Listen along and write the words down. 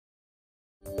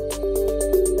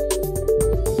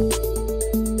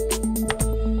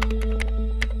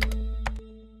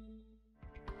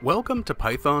Welcome to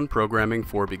Python Programming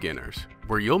for Beginners,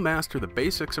 where you'll master the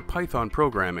basics of Python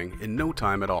programming in no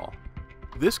time at all.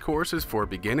 This course is for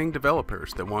beginning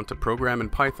developers that want to program in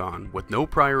Python with no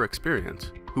prior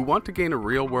experience, who want to gain a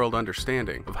real-world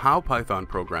understanding of how Python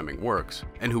programming works,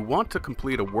 and who want to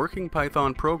complete a working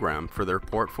Python program for their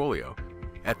portfolio.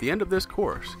 At the end of this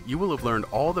course, you will have learned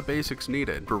all the basics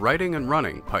needed for writing and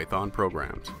running Python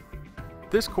programs.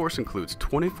 This course includes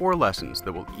 24 lessons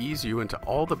that will ease you into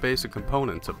all the basic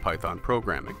components of Python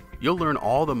programming. You'll learn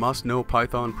all the must-know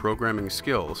Python programming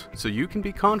skills so you can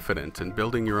be confident in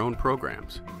building your own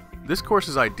programs. This course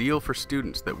is ideal for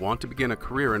students that want to begin a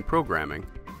career in programming,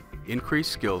 increase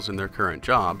skills in their current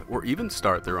job, or even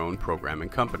start their own programming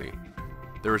company.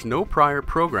 There is no prior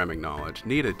programming knowledge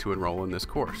needed to enroll in this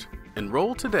course.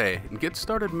 Enroll today and get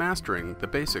started mastering the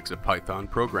basics of Python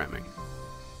programming.